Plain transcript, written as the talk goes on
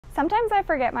Sometimes I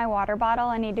forget my water bottle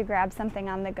and need to grab something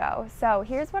on the go, so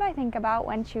here's what I think about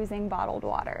when choosing bottled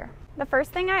water. The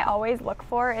first thing I always look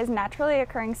for is naturally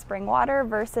occurring spring water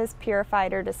versus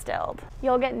purified or distilled.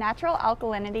 You'll get natural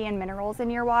alkalinity and minerals in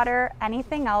your water.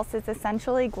 Anything else is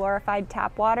essentially glorified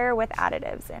tap water with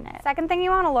additives in it. Second thing you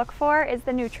want to look for is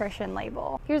the nutrition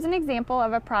label. Here's an example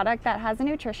of a product that has a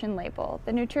nutrition label.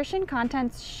 The nutrition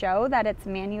contents show that it's a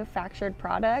manufactured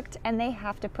product and they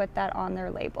have to put that on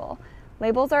their label.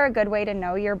 Labels are a good way to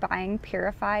know you're buying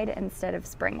purified instead of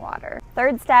spring water.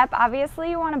 Third step,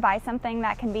 obviously you want to buy something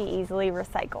that can be easily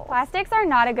recycled. Plastics are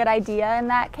not a good idea in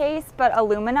that case, but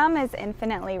aluminum is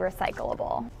infinitely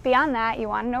recyclable. Beyond that, you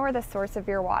want to know where the source of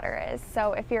your water is.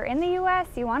 So if you're in the US,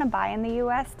 you want to buy in the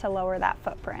US to lower that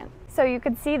footprint. So you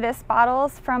could see this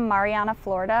bottle's from Mariana,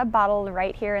 Florida, bottled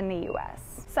right here in the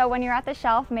US. So when you're at the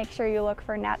shelf, make sure you look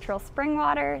for natural spring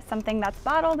water, something that's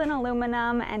bottled in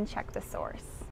aluminum, and check the source.